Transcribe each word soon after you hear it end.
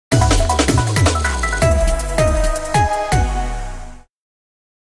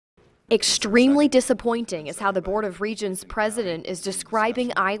Extremely disappointing is how the Board of Regents president is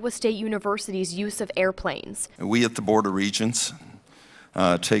describing Iowa State University's use of airplanes. We at the Board of Regents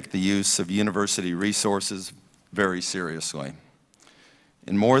take the use of university resources very seriously.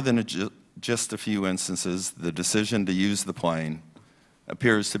 In more than just a few instances, the decision to use the plane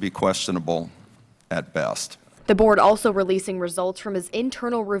appears to be questionable at best. The board also releasing results from his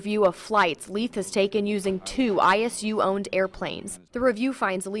internal review of flights Leath has taken using 2 ISU-owned airplanes. The review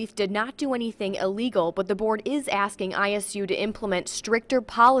finds Leath did not do anything illegal, but the board is asking ISU to implement stricter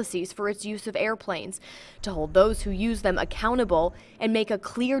policies for its use of airplanes, to hold those who use them accountable and make a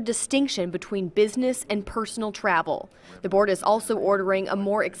clear distinction between business and personal travel. The board is also ordering a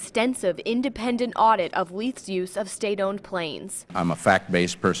more extensive independent audit of Leath's use of state-owned planes. I'm a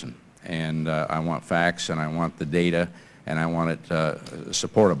fact-based person. And I want facts, and I want the data, and I want it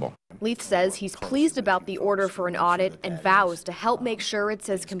supportable. Leath says he's pleased about the order for an audit and vows to help make sure it's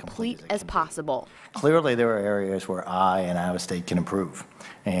as complete as possible. Clearly, there are areas where I and Iowa State can improve,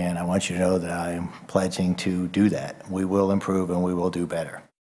 and I want you to know that I am pledging to do that. We will improve and we will do better.